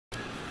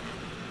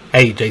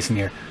Hey, Jason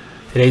here.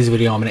 Today's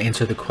video I'm going to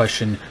answer the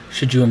question,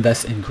 should you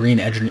invest in green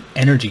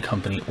energy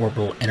company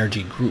Orbital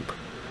Energy Group?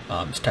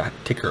 Stock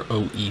ticker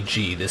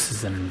OEG. This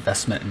is an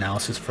investment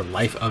analysis for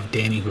Life of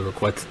Danny who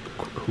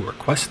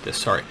requested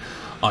this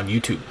on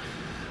YouTube.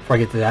 Before I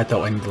get to that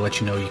though, I need to let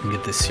you know you can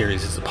get this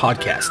series as a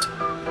podcast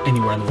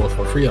anywhere in the world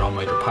for free on all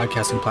major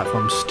podcasting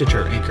platforms,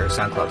 Stitcher, Anchor,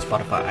 SoundCloud,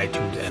 Spotify,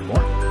 iTunes, and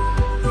more.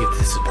 You get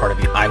this as part of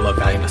the I Love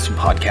Value Investing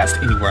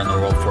podcast anywhere in the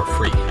world for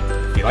free.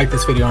 If you like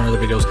this video and other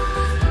videos,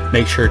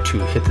 make sure to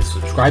hit the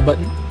subscribe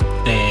button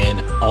and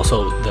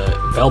also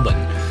the bell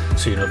button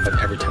so you're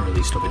notified every time I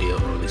release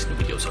new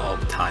videos all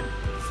the time.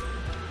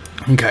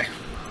 Okay,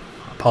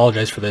 I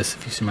apologize for this.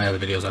 If you see my other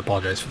videos, I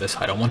apologize for this.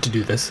 I don't want to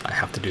do this. I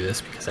have to do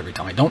this because every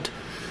time I don't,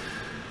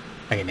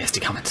 I get nasty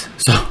comments.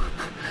 So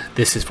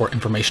this is for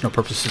informational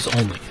purposes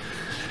only.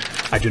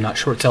 I do not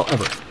short sell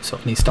ever. So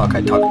any stock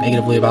I talk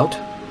negatively about,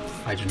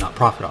 I do not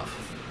profit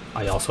off.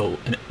 I also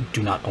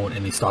do not own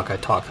any stock I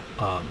talk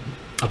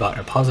about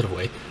in a positive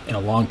way in a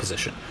long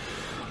position.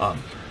 The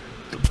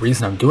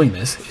reason I'm doing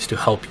this is to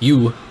help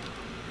you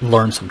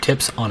learn some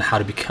tips on how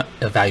to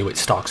evaluate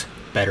stocks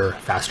better,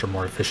 faster,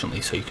 more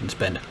efficiently, so you can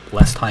spend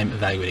less time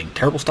evaluating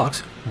terrible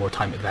stocks, more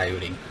time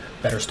evaluating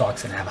better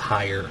stocks, and have a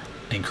higher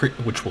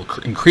which will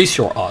increase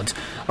your odds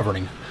of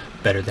earning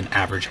better than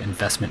average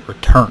investment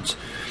returns.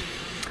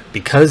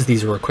 Because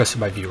these are requested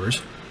by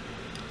viewers,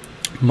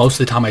 most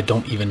of the time I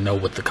don't even know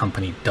what the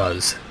company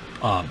does,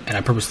 and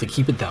I purposely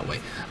keep it that way.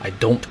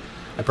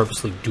 I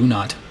purposely do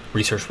not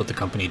research what the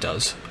company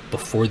does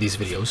before these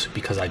videos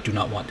because I do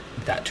not want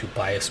that to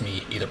bias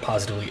me either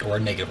positively or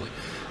negatively.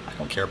 I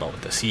don't care about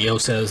what the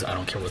CEO says. I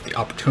don't care what the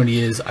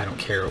opportunity is. I don't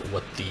care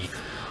what the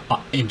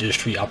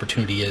industry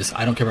opportunity is.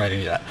 I don't care about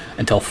any of that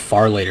until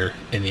far later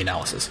in the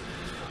analysis.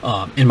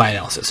 In my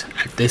analysis,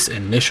 at this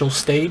initial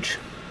stage,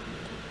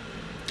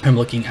 I'm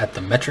looking at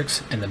the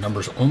metrics and the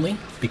numbers only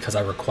because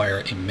I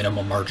require a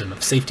minimum margin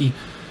of safety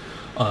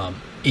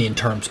in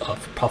terms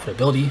of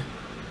profitability,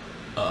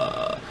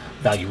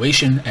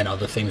 valuation, and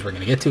other things we're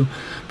going to get to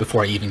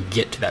before I even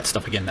get to that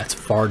stuff. Again, that's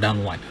far down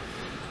the line.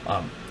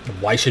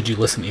 Why should you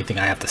listen to anything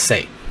I have to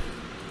say?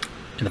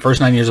 In the first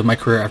 9 years of my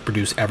career, I've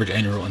produced average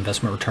annual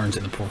investment returns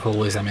in the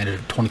portfolios I manage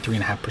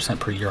 23.5%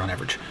 per year on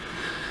average.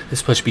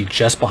 This puts me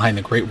just behind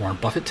the great Warren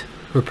Buffett,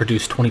 who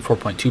produced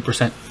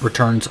 24.2%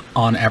 returns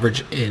on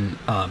average in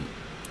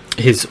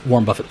his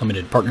Warren Buffett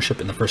Limited Partnership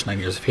in the first 9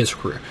 years of his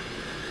career.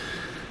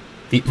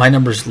 My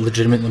numbers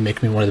legitimately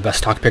make me one of the best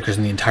stock pickers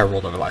in the entire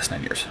world over the last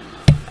 9 years.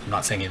 I'm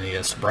not saying any of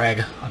this to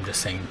brag. I'm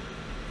just saying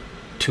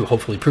to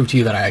hopefully prove to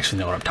you that I actually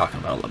know what I'm talking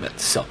about a little bit.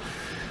 So,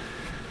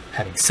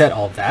 having said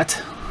all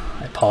that,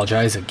 I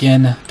apologize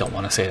again. Don't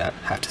want to say that.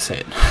 Have to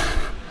say it.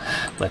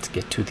 Let's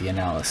get to the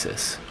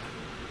analysis.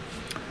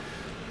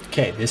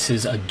 Okay, this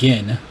is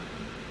again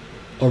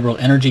Orbital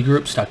Energy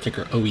Group, stock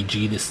ticker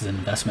OEG. This is an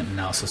investment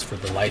analysis for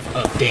the Life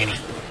of Danny.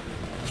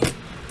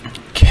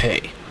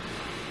 Okay.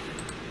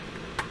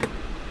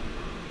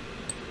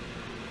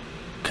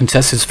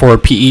 Consensus for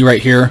PE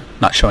right here,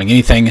 not showing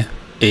anything,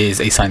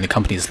 is a sign the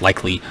company is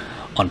likely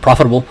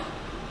unprofitable.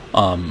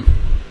 A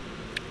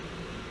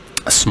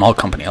small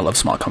company, I love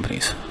small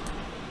companies.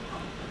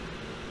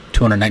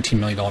 $219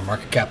 million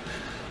market cap.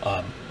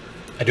 I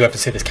do have to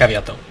say this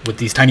caveat though, with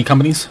these tiny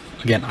companies,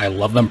 again, I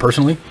love them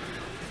personally,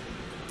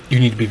 you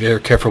need to be very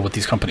careful with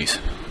these companies.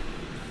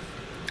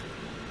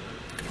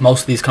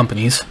 Most of these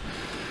companies,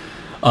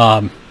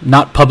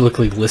 not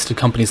publicly listed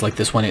companies like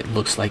this one, it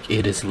looks like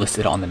it is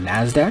listed on the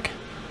NASDAQ.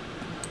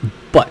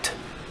 But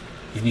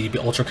you need to be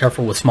ultra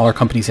careful with smaller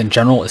companies in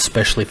general,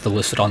 especially if they're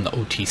listed on the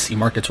OTC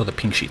markets or the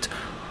pink sheets.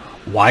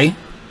 Why?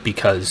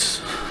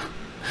 Because,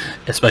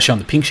 especially on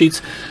the pink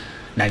sheets,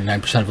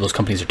 99% of those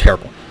companies are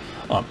terrible.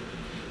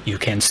 You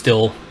can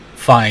still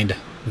find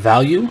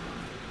value,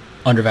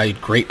 undervalued,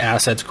 great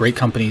assets, great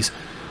companies,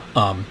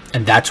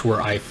 and that's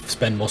where I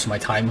spend most of my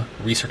time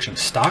researching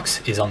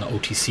stocks, is on the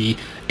OTC,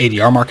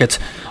 ADR markets,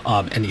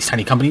 and these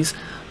tiny companies.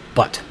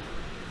 But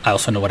I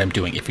also know what I'm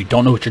doing. If you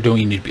don't know what you're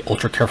doing, you need to be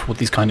ultra careful with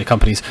these kind of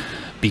companies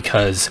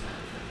because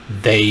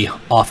they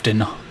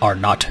often are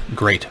not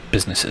great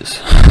businesses.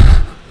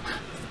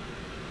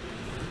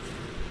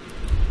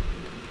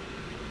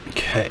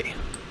 Okay.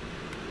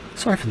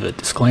 Sorry for the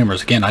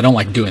disclaimers. Again, I don't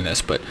like doing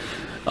this, but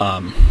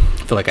I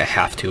feel like I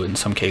have to in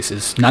some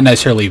cases. Not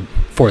necessarily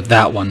for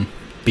that one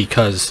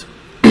because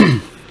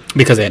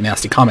because they had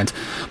nasty comments,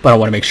 but I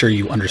want to make sure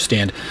you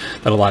understand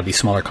that a lot of these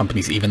smaller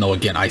companies, even though,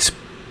 again, I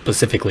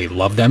specifically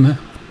love them,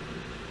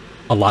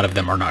 a lot of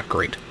them are not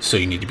great, so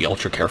you need to be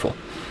ultra careful.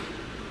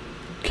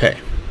 Okay.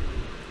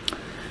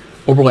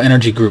 Orbital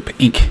Energy Group,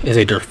 Inc. is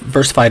a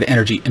diversified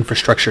energy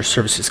infrastructure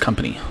services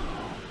company.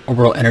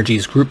 Orbital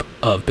Energy's group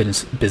of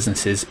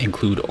businesses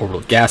include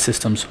Orbital Gas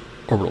Systems,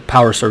 Orbital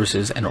Power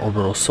Services, and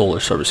Orbital Solar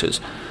Services.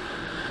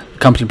 The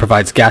company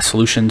provides gas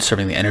solutions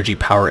serving the energy,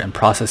 power, and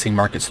processing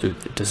markets through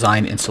the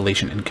design,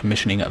 installation, and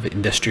commissioning of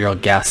industrial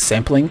gas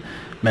sampling,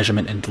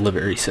 measurement, and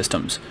delivery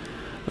systems.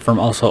 The firm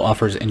also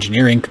offers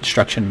engineering,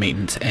 construction,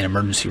 maintenance, and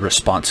emergency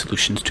response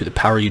solutions to the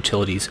power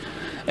utilities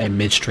and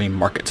midstream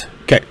markets.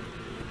 Okay,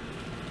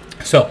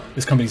 So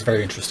this company is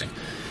very interesting.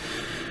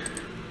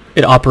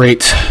 It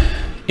operates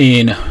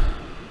in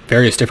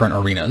various different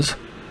arenas.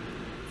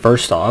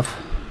 First off,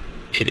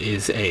 it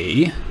is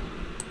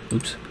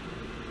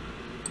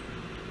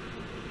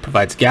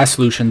provides gas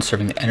solutions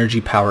serving the energy,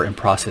 power, and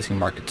processing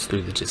markets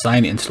through the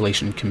design,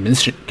 installation,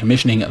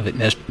 commissioning of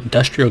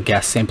industrial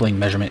gas sampling,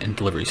 measurement, and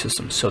delivery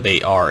systems. So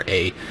they are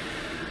a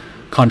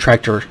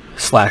contractor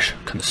slash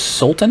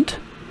consultant,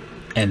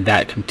 and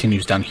that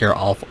continues down here.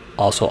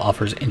 Also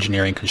offers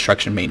engineering,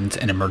 construction, maintenance,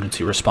 and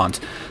emergency response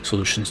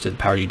solutions to the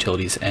power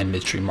utilities and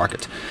midstream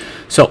markets.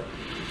 So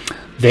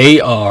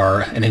they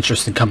are an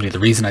interesting company. The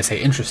reason I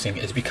say interesting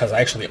is because I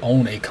actually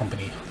own a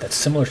company that's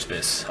similar to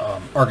this.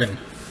 Argon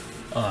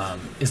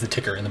is the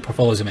ticker in the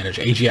portfolios I manage,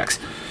 AGX.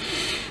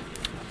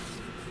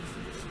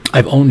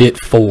 I've owned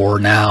it for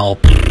now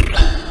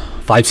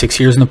 5-6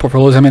 years in the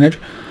portfolios I manage.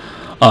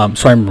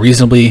 So I'm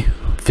reasonably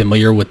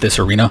familiar with this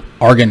arena.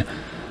 Argon,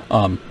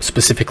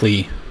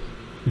 specifically,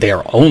 they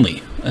are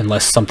only,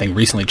 unless something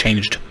recently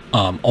changed,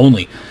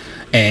 only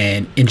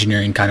an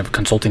engineering kind of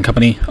consulting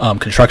company,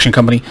 construction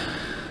company.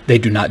 They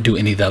do not do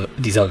any of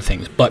these other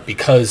things. But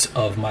because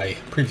of my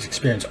previous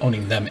experience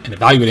owning them and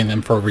evaluating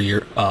them for over a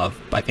year,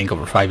 I think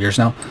over 5 years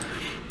now,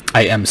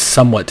 I am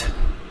somewhat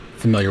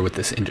familiar with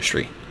this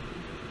industry.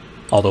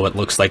 Although it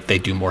looks like they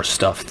do more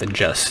stuff than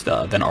just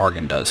than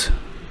Argon does.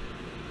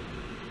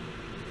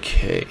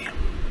 Okay.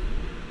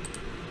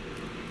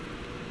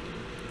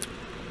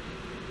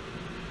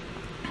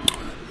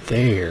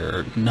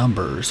 Their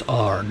numbers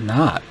are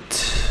not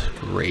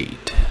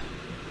great.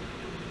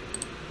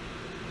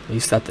 At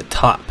least at the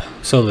top.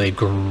 So they've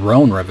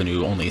grown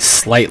revenue only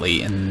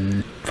slightly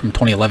from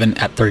 2011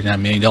 at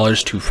 $39 million to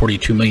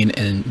 $42 million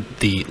in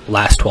the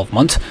last 12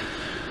 months.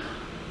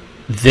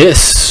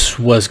 This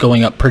was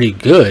going up pretty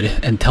good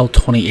until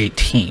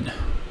 2018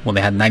 when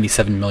they had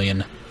 97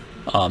 million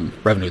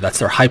revenue. That's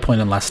their high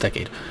point in the last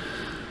decade.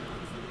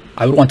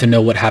 I would want to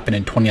know what happened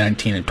in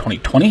 2019 and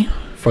 2020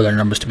 for their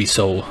numbers to be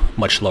so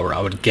much lower. I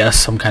would guess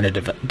some kind of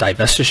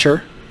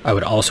divestiture. I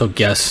would also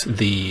guess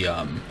the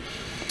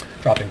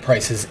dropping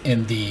prices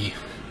in the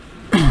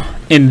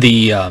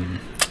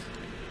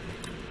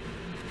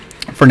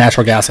for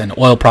natural gas and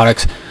oil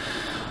products.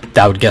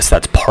 I would guess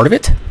that's part of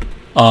it.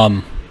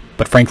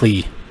 But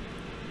frankly,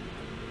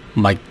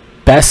 my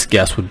best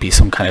guess would be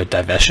some kind of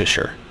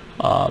divestiture,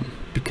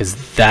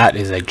 because that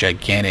is a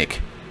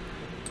gigantic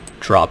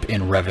drop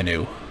in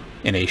revenue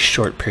in a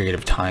short period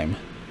of time.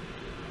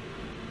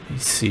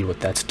 Let's see what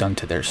that's done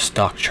to their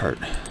stock chart.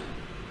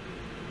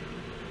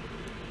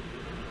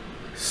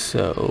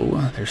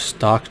 So their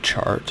stock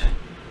chart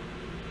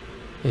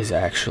has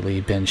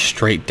actually been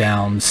straight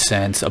down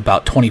since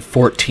about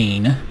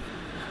 2014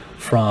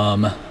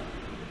 from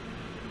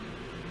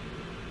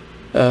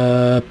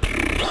a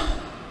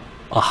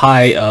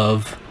high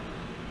of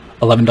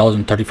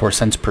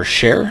 $11.34 per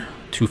share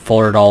to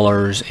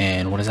 $4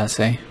 and what does that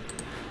say?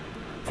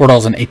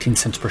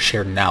 $4.18 per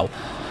share now.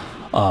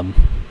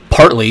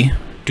 Partly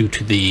due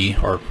to the,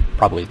 or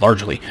probably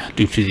largely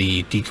due to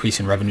the decrease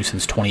in revenue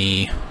since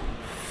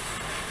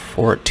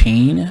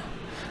 2014.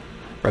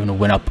 Revenue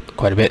went up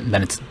quite a bit and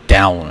then it's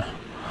down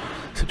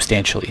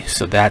substantially.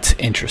 So that's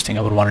interesting.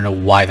 I would want to know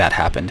why that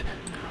happened.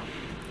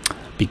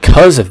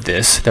 Because of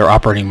this, their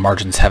operating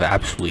margins have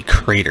absolutely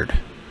cratered.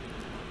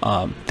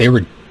 They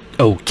were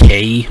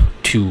okay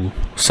to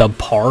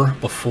subpar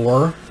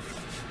before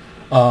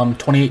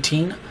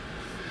 2018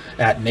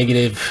 at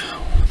negative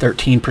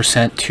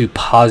 13% to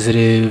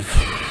positive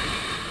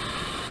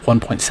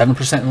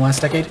 1.7% in the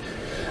last decade.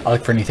 I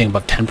look for anything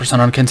above 10%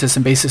 on a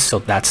consistent basis, so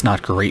that's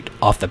not great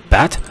off the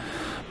bat.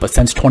 But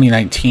since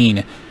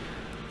 2019,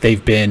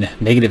 they've been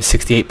negative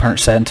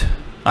 68%.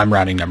 I'm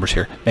rounding numbers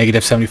here.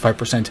 Negative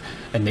 75%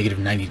 and negative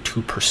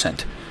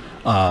 92%,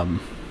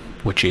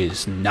 which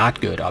is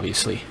not good,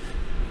 obviously.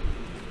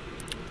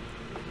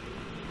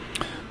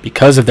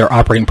 Because of their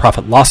operating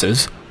profit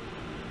losses,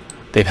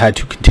 they've had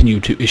to continue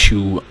to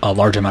issue a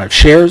large amount of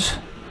shares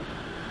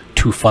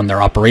to fund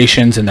their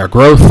operations and their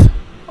growth.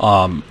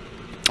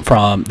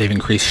 They've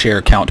increased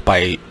share count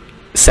by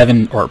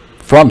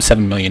from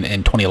 7 million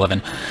in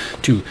 2011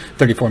 to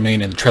 34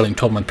 million in the trailing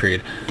 12-month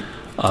period.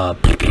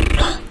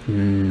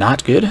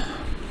 Not good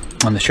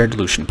on the share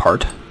dilution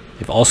part.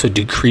 They've also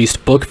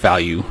decreased book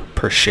value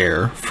per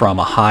share from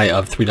a high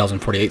of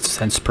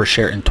 $3.48 per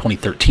share in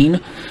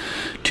 2013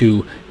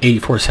 to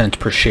 84 cents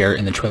per share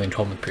in the trailing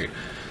 12-month period.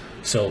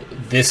 So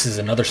this is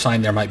another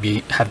sign there might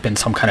have been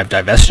some kind of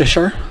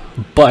divestiture,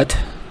 but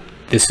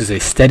this is a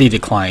steady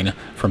decline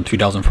from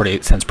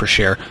 $3.48 per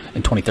share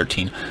in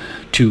 2013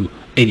 to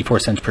 84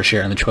 cents per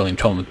share in the trailing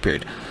 12-month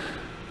period.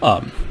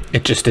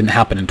 It just didn't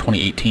happen in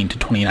 2018 to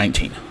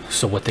 2019.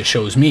 So what this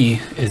shows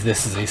me is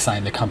this is a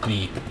sign the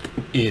company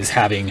is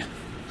having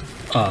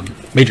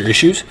major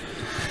issues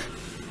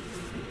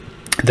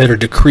that are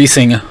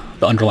decreasing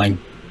the underlying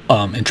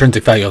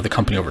intrinsic value of the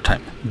company over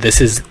time. This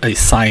is a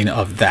sign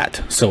of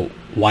that. So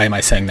why am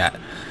I saying that?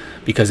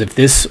 Because if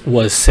this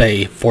was,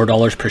 say,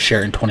 $4 per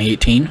share in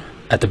 2018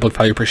 at the book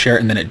value per share,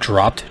 and then it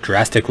dropped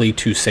drastically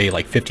to, say,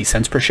 like 50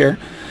 cents per share,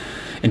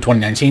 in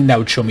 2019, that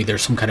would show me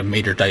there's some kind of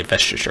major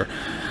divestiture.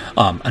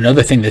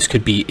 Another thing this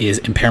could be is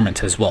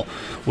impairment as well,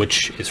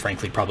 which is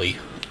frankly probably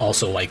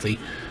also likely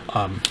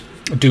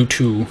due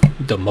to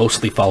the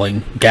mostly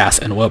falling gas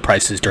and oil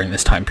prices during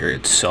this time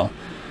period. So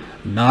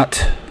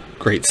not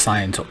great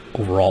signs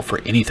overall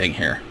for anything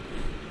here.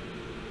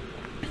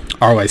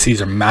 ROICs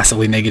are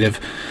massively negative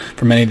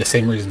for many of the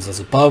same reasons as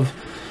above.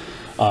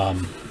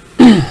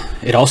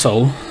 It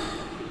also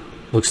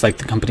looks like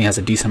the company has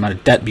a decent amount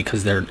of debt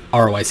because their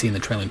ROIC in the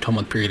trailing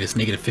 12-month period is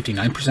negative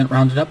 59%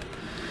 rounded up,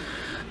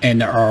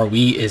 and their ROE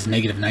is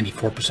negative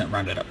 94%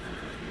 rounded up.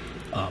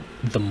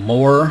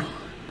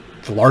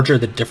 The larger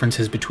the difference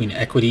is between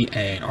equity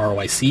and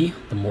ROIC,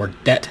 the more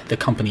debt the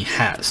company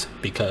has,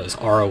 because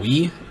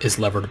ROE is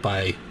levered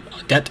by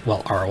debt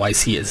while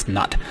ROIC is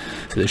not.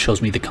 So this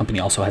shows me the company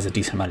also has a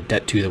decent amount of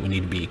debt too that we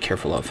need to be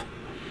careful of,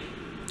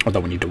 or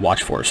that we need to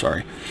watch for,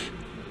 sorry.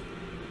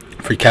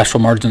 Free cash flow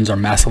margins are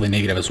massively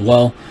negative as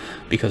well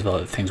because of all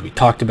the things we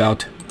talked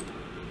about.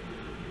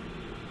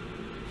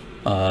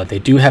 They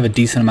do have a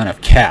decent amount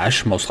of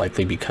cash, most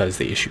likely because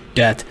they issued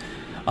debt,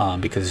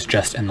 because it's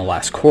just in the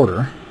last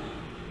quarter.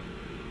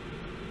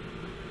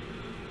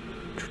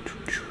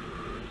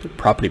 The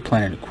property,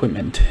 plant, and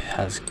equipment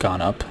has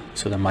gone up,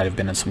 so there might have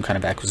been some kind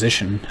of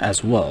acquisition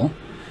as well.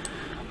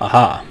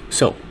 Aha,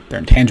 so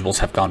their intangibles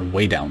have gone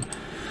way down.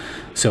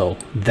 So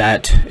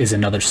that is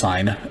another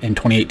sign. In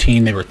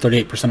 2018, they were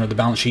 38% of the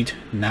balance sheet.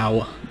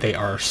 Now they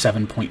are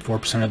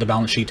 7.4% of the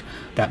balance sheet.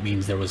 That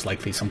means there was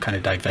likely some kind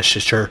of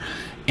divestiture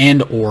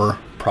and or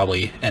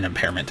probably an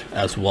impairment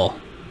as well,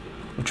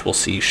 which we'll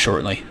see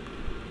shortly.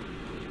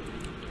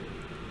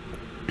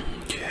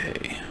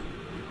 Okay.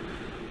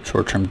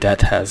 Short-term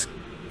debt has,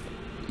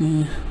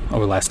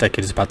 over the last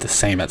decade, is about the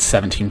same at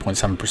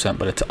 17.7%,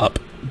 but it's up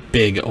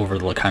big over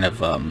the kind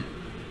of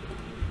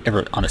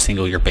ever on a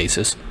single year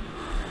basis.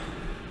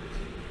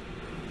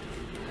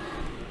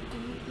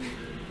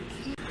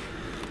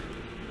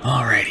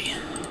 Alrighty.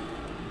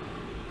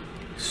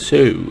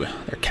 So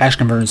their cash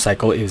conversion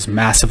cycle is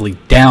massively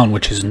down,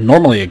 which is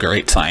normally a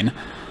great sign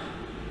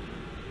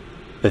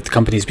that the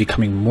company is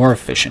becoming more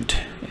efficient.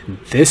 In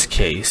this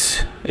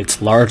case,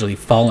 it's largely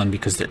fallen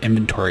because their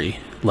inventory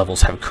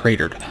levels have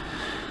cratered.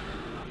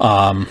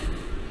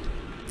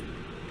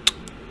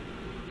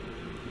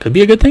 Could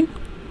be a good thing,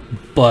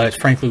 but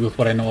frankly, with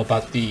what I know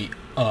about the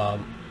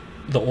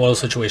oil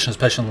situation,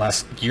 especially in the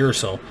last year or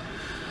so,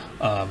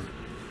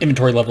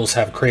 inventory levels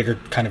have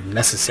cratered kind of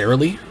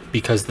necessarily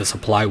because the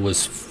supply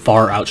was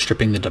far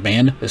outstripping the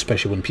demand,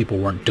 especially when people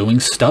weren't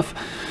doing stuff,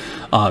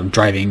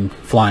 driving,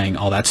 flying,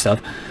 all that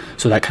stuff.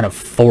 So that kind of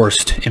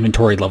forced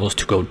inventory levels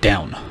to go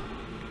down.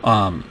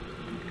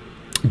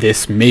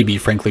 This may be,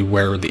 frankly,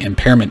 where the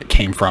impairment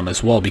came from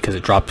as well, because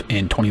it dropped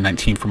in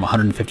 2019 from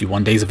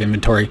 151 days of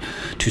inventory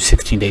to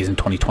 16 days in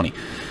 2020.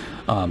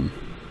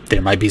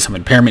 There might be some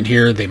impairment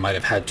here. They might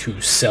have had to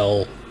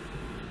sell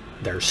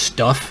their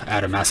stuff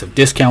at a massive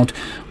discount,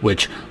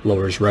 which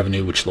lowers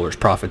revenue, which lowers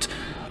profits,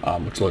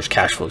 which lowers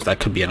cash flows. That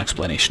could be an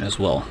explanation as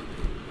well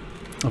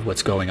of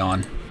what's going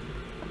on.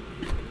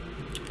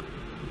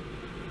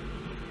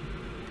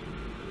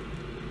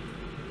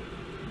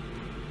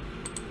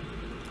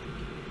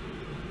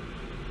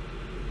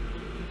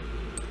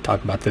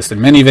 Talk about this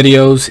in many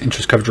videos.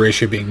 Interest coverage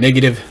ratio being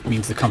negative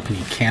means the company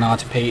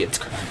cannot pay its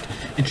current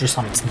interest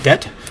on its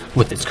debt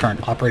with its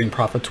current operating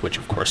profits, which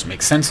of course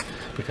makes sense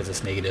because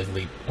it's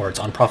negatively, or it's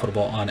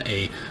unprofitable on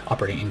a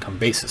operating income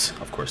basis.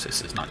 Of course,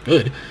 this is not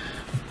good,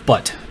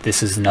 but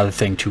this is another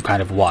thing to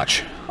kind of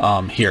watch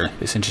here.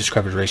 This interest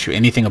coverage ratio,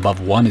 anything above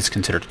 1 is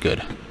considered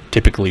good,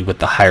 typically with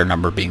the higher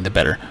number being the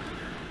better.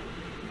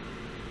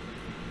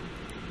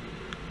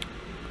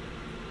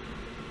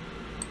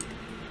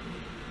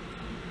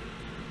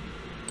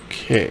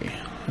 Okay,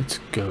 let's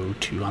go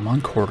to, I'm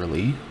on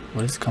quarterly.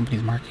 What is the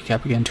company's market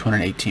cap again?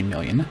 218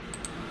 million.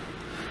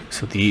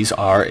 So these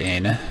are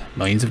in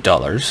millions of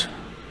dollars.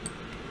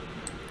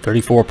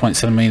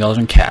 $34.7 million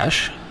in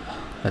cash.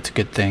 That's a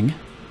good thing.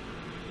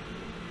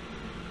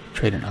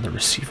 Trade and other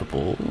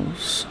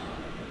receivables.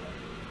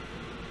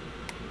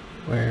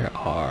 Where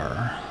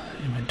are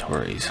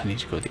inventories? I need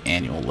to go to the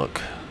annual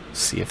look.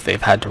 See if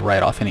they've had to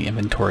write off any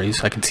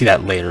inventories. I can see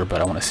that later,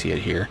 but I want to see it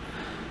here.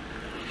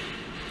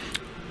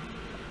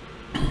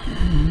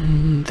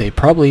 They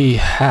probably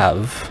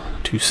have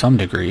to some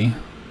degree.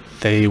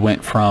 They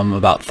went from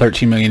about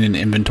 13 million in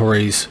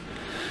inventories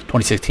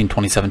 2016,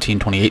 2017,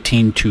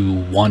 2018 to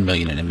 1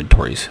 million in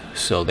inventories.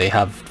 So they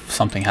have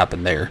something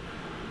happen there.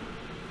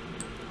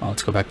 Well,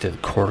 let's go back to the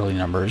quarterly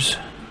numbers.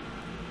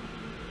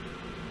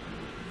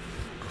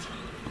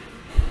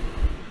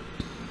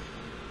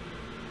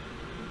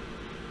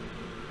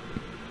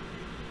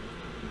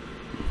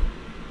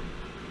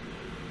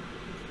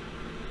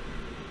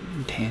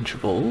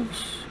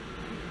 Intangibles.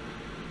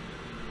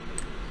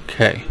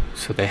 Okay,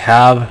 so they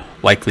have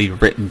likely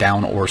written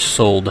down or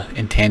sold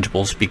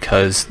intangibles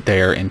because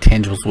their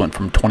intangibles went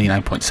from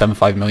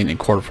 29.75 million in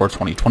quarter 4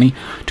 2020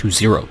 to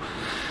 0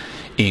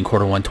 in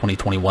quarter 1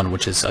 2021,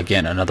 which is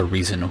again another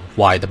reason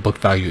why the book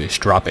value is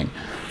dropping.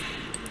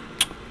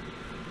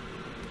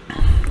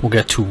 we'll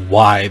get to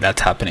why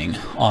that's happening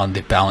on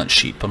the balance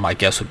sheet, but my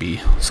guess would be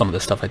some of the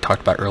stuff I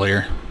talked about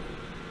earlier.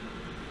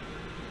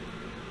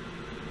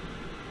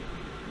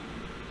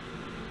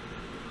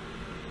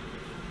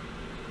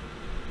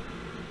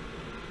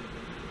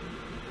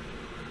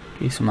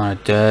 Decent amount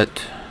of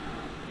debt.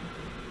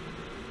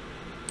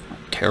 Not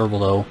terrible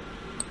though.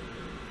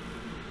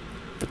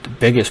 But the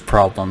biggest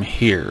problem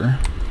here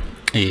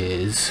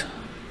is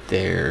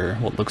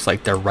what looks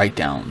like their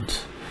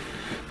write-downs.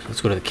 So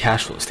let's go to the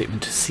cash flow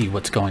statement to see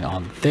what's going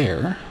on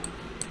there.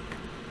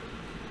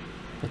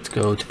 Let's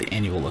go to the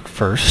annual look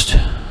first.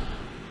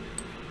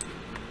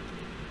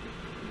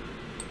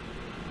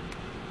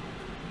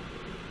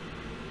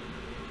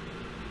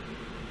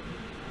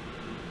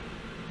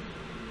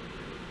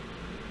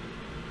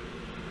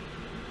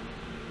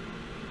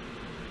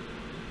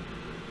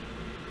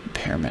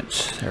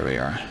 Impairments, there we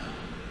are.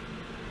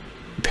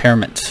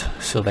 Impairments.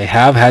 So they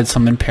have had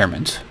some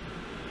impairments.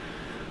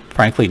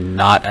 Frankly,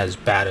 not as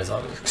bad as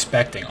I was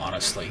expecting,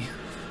 honestly.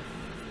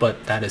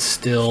 But that is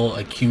still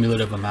a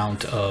cumulative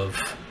amount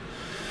of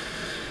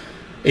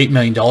 $8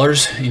 million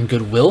in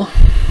goodwill.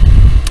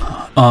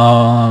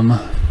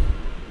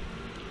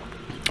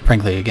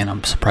 Frankly, again,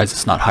 I'm surprised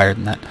it's not higher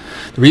than that.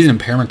 The reason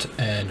impairment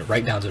and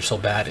write-downs are so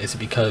bad is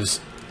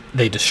because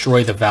they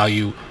destroy the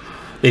value.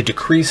 They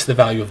decrease the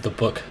value of the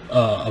book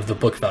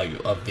value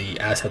of the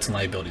assets and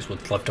liabilities.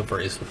 What's left over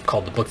is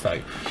called the book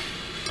value.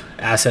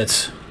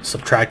 Assets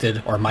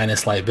subtracted or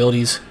minus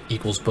liabilities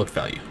equals book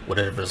value.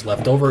 Whatever is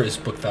left over is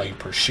book value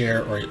per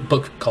share, or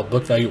called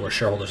book value or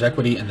shareholders'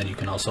 equity, and then you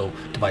can also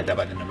divide that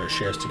by the number of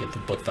shares to get the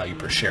book value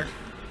per share.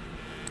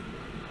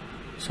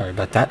 Sorry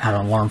about that. I had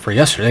an alarm for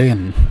yesterday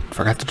and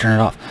forgot to turn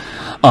it off.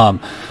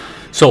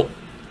 So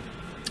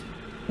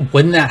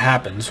when that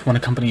happens, when a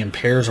company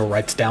impairs or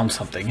writes down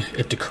something,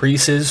 it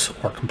decreases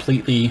or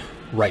completely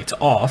writes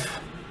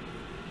off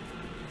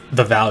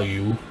the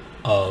value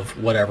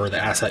of whatever the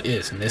asset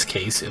is. In this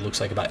case, it looks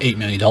like about $8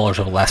 million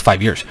over the last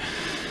 5 years.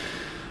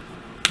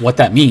 What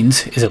that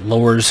means is it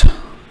lowers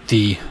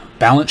the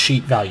balance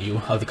sheet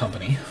value of the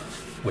company,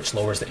 which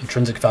lowers the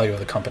intrinsic value of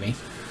the company,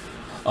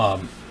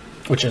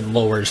 which then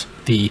lowers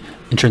the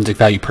intrinsic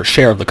value per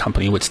share of the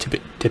company, which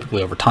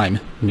typically over time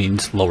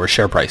means lower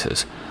share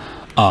prices.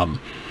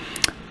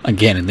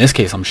 Again, in this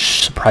case, I'm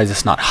surprised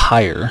it's not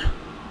higher.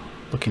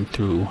 Looking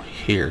through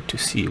here to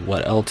see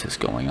what else is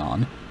going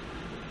on.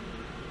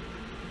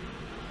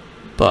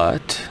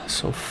 But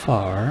so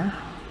far,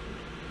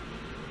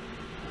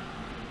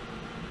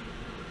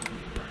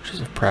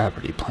 purchase of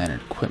property, plant,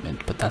 and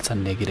equipment, but that's a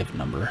negative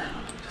number.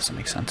 Doesn't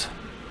make sense.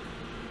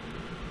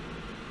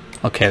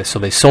 Okay, so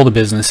they sold the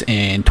business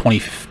in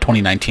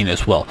 2019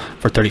 as well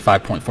for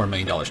 $35.4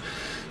 million.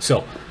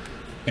 So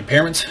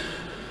impairments,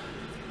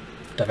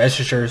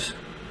 divestitures,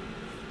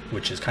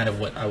 which is kind of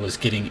what I was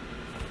getting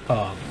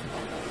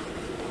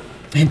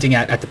hinting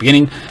at the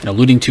beginning and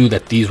alluding to,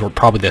 that these were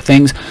probably the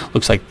things.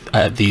 Looks like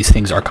these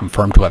things are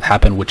confirmed to have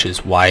happened, which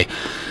is why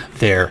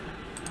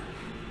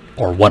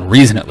or one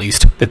reason at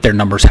least, that their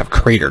numbers have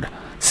cratered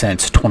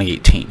since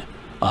 2018.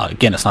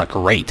 Again, it's not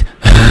great,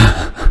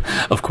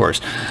 of course,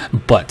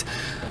 but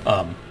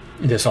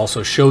this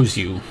also shows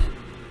you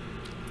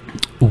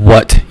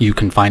what you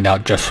can find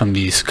out just from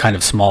these kind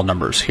of small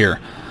numbers here.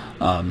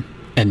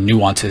 And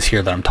nuances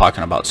here that I'm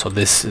talking about. So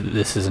this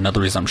is another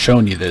reason I'm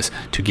showing you this,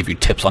 to give you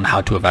tips on how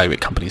to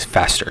evaluate companies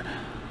faster.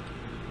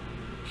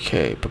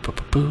 Okay,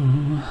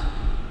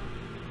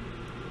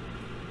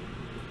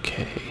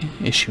 okay,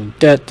 issuing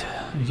debt.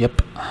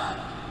 Yep,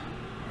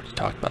 already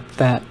talked about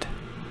that.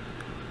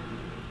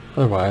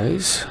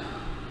 Otherwise,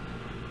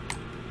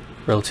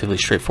 relatively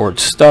straightforward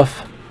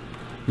stuff.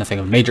 Nothing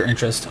of major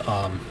interest.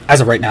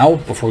 As of right now,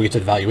 before we get to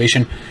the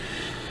valuation,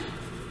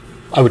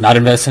 I would not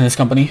invest in this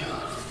company.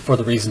 For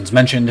the reasons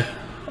mentioned,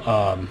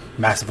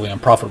 massively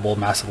unprofitable,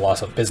 massive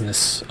loss of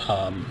business,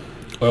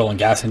 oil and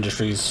gas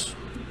industries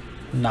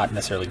not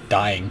necessarily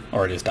dying,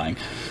 or it is dying,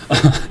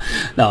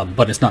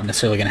 but it's not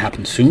necessarily going to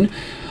happen soon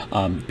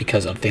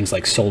because of things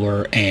like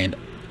solar and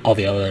all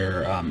the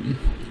other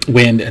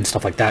wind and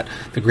stuff like that.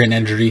 The green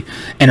energy,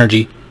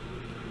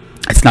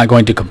 it's not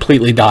going to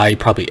completely die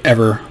probably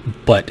ever,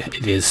 but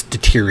it is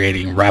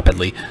deteriorating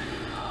rapidly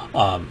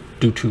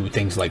due to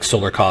things like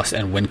solar costs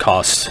and wind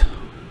costs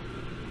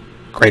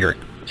cratering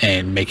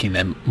and making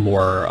them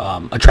more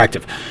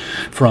attractive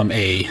from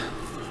a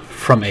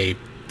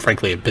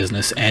frankly a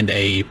business and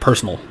a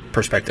personal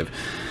perspective.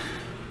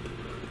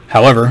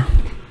 However,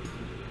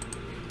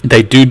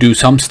 they do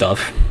some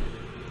stuff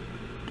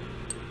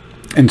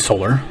in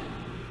solar,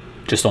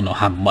 just don't know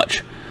how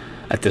much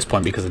at this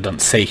point because it doesn't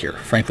say here.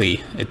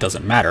 Frankly, it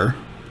doesn't matter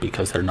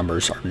because their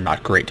numbers are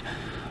not great.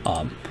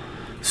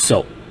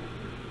 So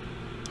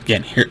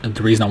again, here,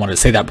 the reason I wanted to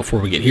say that before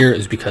we get here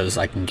is because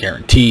I can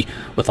guarantee,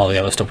 with all the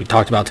other stuff we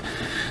talked about,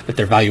 that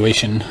their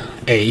valuation,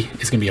 A,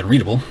 is going to be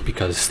unreadable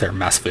because they're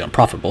massively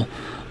unprofitable,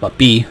 but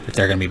B, that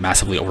they're going to be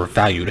massively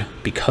overvalued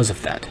because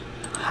of that.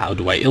 How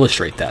do I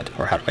illustrate that,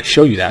 or how do I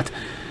show you that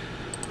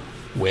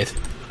with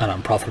an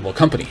unprofitable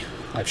company?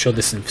 I've showed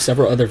this in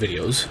several other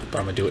videos, but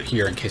I'm going to do it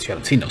here in case you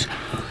haven't seen those.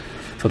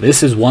 So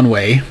this is one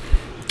way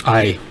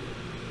I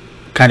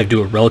kind of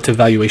do a relative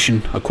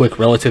valuation, a quick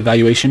relative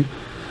valuation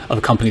of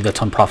a company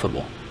that's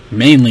unprofitable,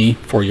 mainly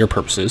for your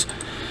purposes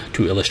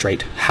to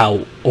illustrate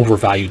how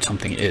overvalued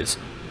something is.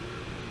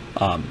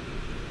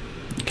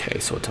 Okay,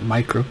 so it's a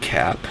micro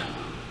cap.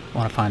 I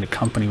want to find a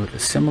company with a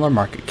similar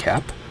market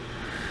cap,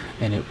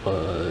 and it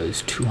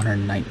was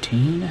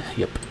 219.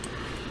 Yep.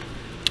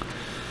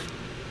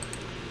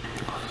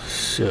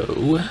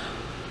 So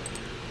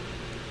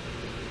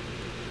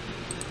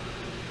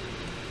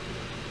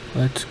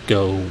let's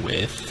go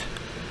with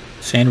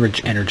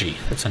Sandridge Energy.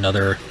 That's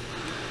another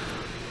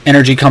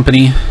energy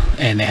company,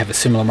 and they have a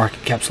similar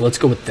market cap, so let's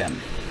go with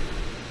them.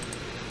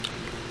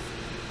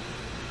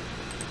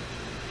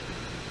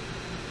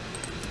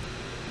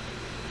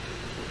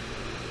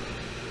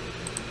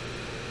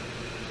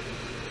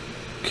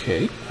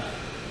 Okay.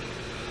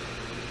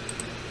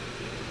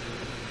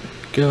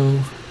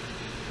 Go.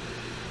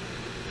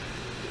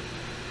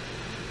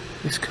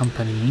 This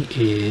company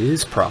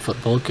is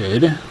profitable.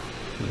 Good.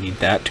 We need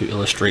that to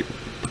illustrate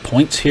the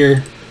points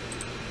here.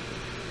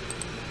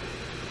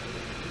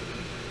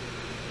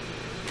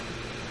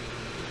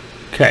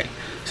 Okay,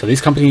 so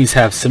these companies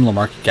have similar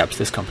market caps.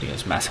 This company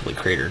is massively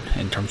cratered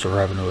in terms of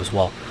revenue as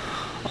well.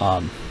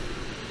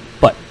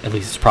 But at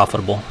least it's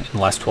profitable in the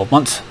last 12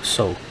 months,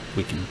 so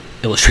we can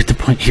illustrate the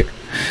point here.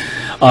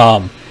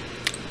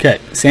 Okay,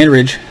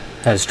 Sandridge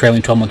has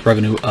trailing 12-month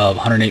revenue of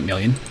 108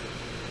 million.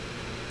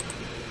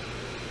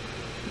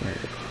 Where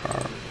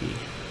are we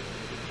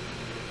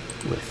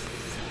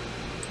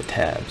with the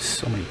tabs?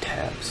 So many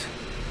tabs.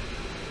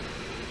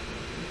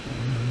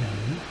 No.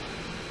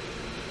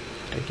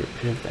 Did I get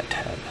rid of that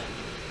tab?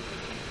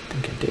 I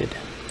think I did.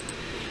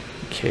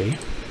 Okay.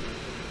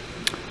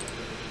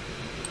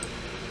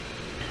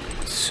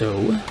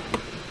 So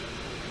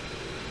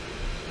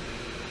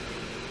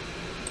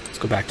let's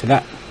go back to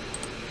that.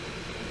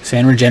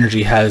 Sandridge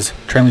Energy has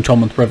trailing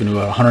 12-month revenue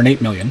of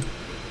 108 million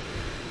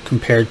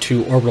compared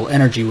to Orbital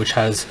Energy, which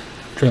has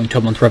trailing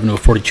 12-month revenue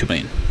of 42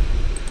 million.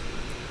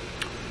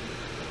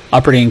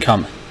 Operating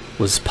income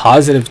was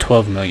positive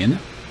 12 million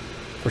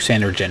for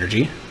Sandridge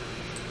Energy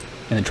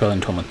in the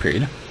trailing 12-month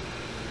period,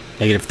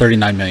 negative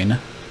 39 million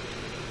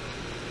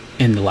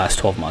in the last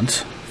 12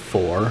 months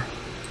for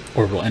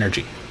Orbital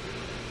Energy.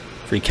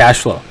 Free cash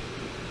flow,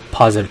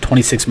 positive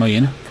 26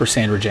 million for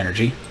Sandridge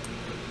Energy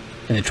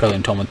in the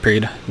trailing 12-month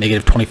period,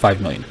 negative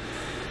 25 million.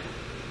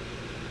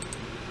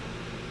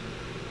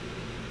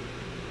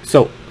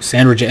 So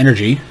Sandridge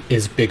Energy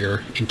is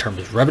bigger in terms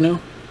of revenue,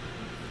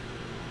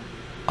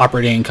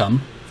 operating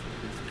income,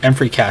 and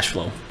free cash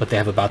flow, but they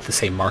have about the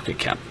same market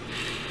cap.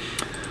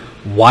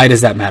 Why does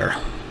that matter?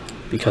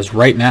 Because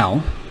right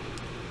now,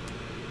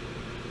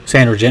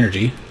 Sandridge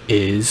Energy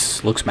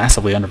looks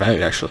massively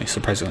undervalued, actually,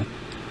 surprisingly.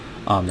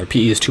 Their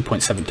PE is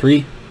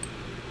 2.73.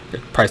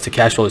 Their price to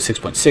cash flow is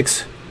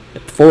 6.6.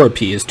 Their forward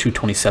PE is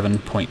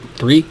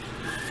 227.3.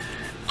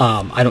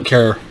 I don't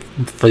care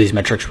for these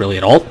metrics really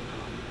at all,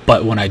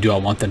 but when I do, I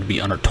want them to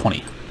be under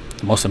 20.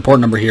 The most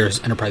important number here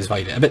is enterprise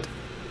value to EBIT,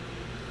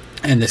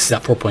 and this is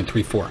at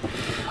 4.34.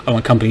 I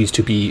want companies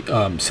to be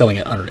selling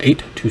at under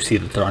 8 to see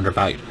that they're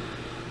undervalued.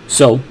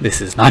 So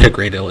this is not a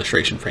great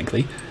illustration,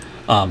 frankly,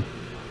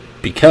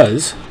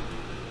 because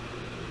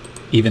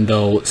even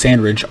though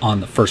Sandridge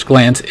on the first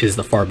glance is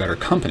the far better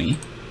company,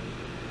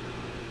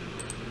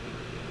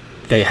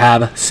 they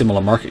have similar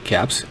market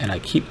caps, and I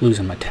keep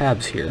losing my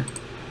tabs here.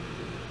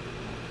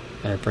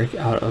 Did I break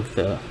out of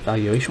the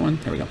valuation one?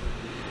 There we go.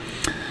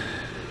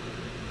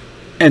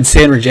 And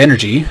Sandridge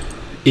Energy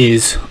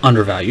is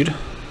undervalued,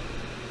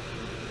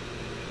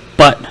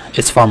 but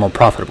it's far more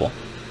profitable,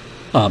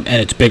 and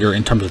it's bigger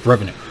in terms of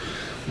revenue.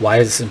 Why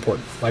is this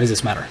important? Why does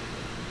this matter?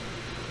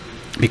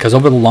 Because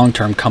over the long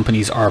term,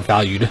 companies are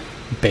valued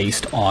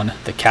based on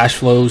the cash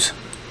flows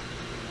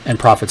and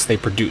profits they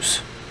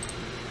produce.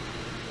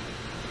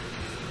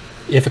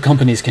 If a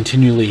company is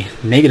continually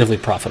negatively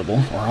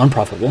profitable or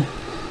unprofitable,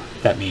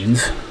 that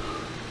means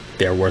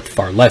they're worth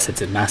far less.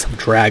 It's a massive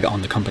drag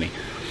on the company.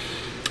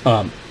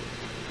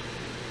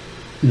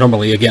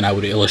 Normally, again, I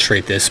would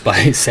illustrate this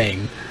by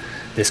saying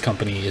this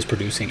company is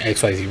producing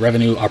XYZ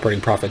revenue,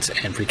 operating profits,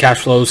 and free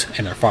cash flows,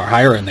 and they're far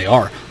higher, and they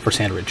are for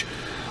Sandridge,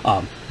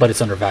 but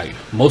it's undervalued.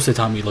 Most of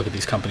the time we look at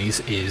these companies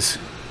is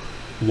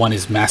one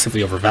is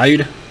massively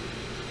overvalued,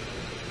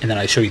 and then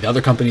I show you the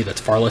other company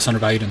that's far less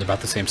undervalued and about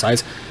the same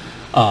size,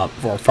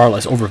 or far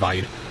less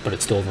overvalued, but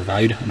it's still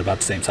overvalued and about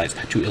the same size,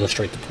 to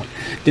illustrate the point.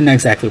 Didn't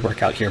exactly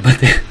work out here,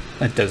 but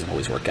that doesn't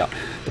always work out.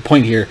 The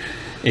point here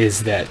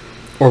is that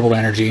Orbital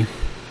Energy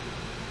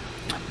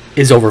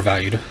is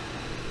overvalued,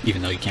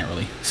 even though you can't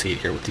really see it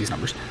here with these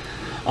numbers,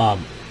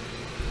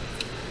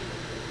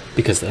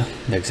 because the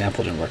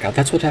example didn't work out.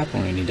 That's what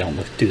happens when you don't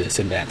do this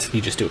in advance.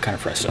 You just do it kind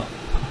of fresh. So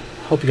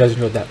hope you guys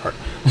enjoyed that part.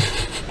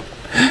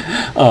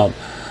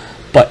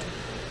 But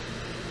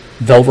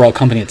the overall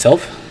company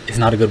itself is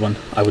not a good one.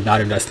 I would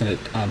not invest in it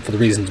for the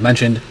reasons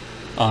mentioned.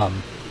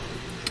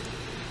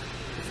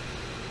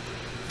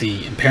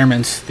 the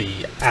impairments,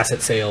 the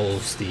asset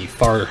sales, the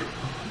far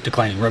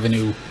declining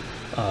revenue,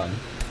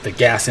 the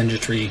gas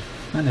industry,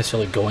 not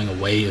necessarily going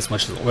away as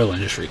much as the oil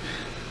industry,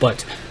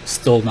 but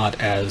still not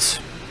as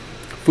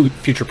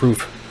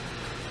future-proof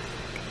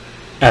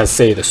as,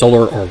 say, the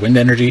solar or wind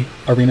energy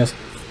arenas.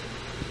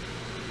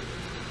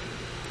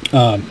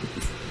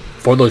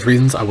 For those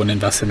reasons, I wouldn't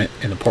invest in it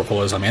in the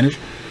portfolios I manage.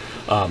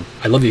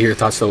 I'd love to hear your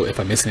thoughts, though, if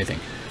I missed anything,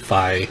 if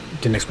I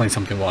didn't explain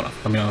something well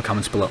enough. Let me know in the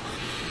comments below.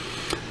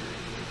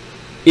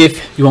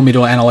 If you want me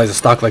to analyze a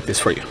stock like this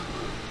for you,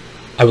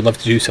 I would love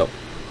to do so.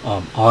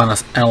 I'll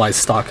analyze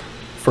stock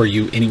for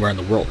you anywhere in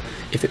the world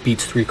if it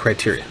meets 3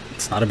 criteria.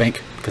 It's not a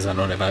bank, because I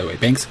don't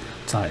evaluate banks.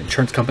 It's not an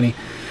insurance company,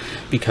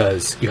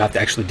 because you have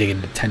to actually dig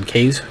into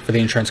 10Ks for the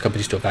insurance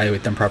companies to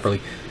evaluate them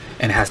properly,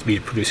 and it has to be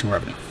producing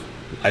revenue.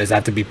 Why does that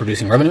have to be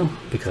producing revenue?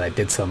 Because I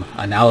did some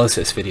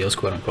analysis videos,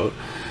 quote unquote,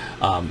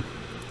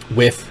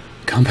 with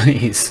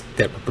companies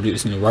that were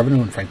producing new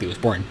revenue, and frankly it was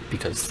boring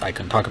because I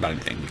couldn't talk about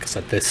anything, because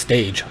at this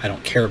stage I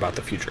don't care about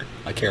the future.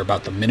 I care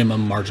about the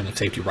minimum margin of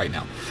safety right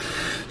now.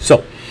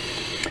 So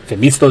if it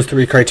meets those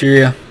 3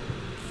 criteria,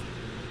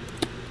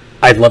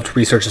 I'd love to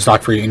research a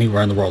stock for you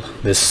anywhere in the world.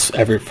 For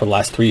the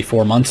last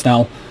 3-4 months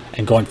now,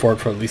 and going forward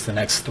for at least the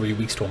next 3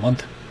 weeks to a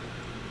month,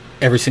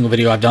 every single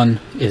video I've done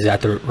is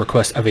at the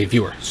request of a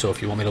viewer. So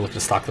if you want me to look at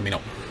the stock, let me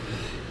know.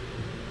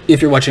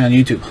 If you're watching on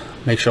YouTube,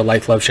 make sure to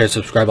like, love, share,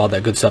 subscribe, all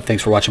that good stuff.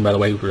 Thanks for watching, by the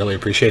way. We really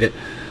appreciate it.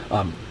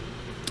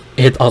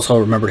 Also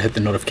remember to hit the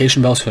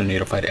notification bell so you're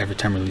notified every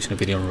time we release a new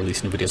video, and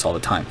release new videos all the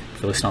time.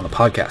 If you're listening on the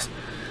podcast,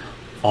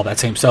 all that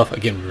same stuff,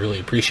 again, we really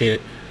appreciate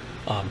it.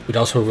 We'd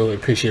also really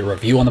appreciate a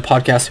review on the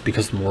podcast,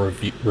 because the more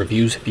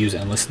reviews, views,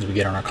 and listens we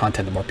get on our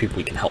content, the more people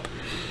we can help.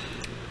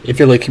 If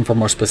you're looking for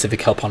more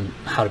specific help on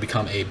how to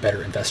become a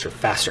better investor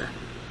faster,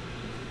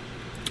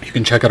 you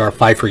can check out our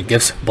 5 free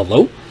gifts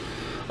below,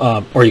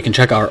 or you can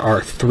check out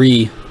our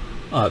 3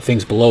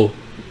 things below,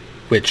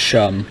 which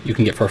you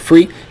can get for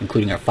free,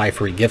 including our 5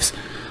 free gifts.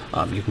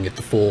 You can get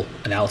the full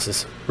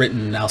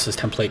written analysis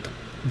template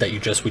that we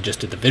just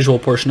did the visual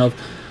portion of.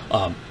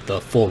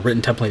 The full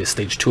written template is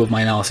stage 2 of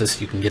my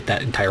analysis. You can get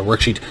that entire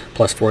worksheet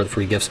plus 4 of the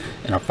free gifts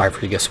in our 5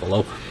 free gifts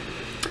below.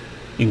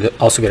 You can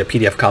also get a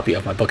PDF copy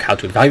of my book, How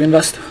to Value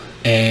Invest,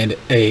 and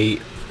a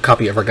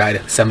copy of our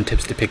guide, 7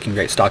 Tips to Picking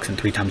Great Stocks in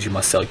 3 Times You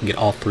Must Sell. You can get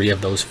all 3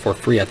 of those for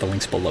free at the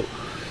links below.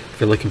 If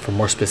you're looking for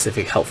more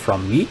specific help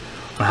from me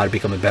on how to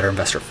become a better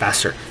investor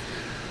faster,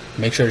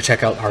 make sure to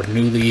check out our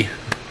newly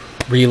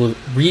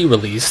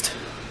re-released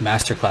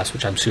masterclass,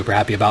 which I'm super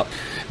happy about,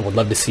 and would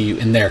love to see you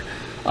in there.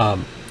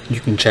 You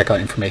can check out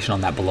information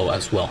on that below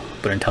as well.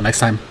 But until next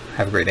time,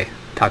 have a great day.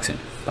 Talk soon.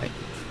 Bye.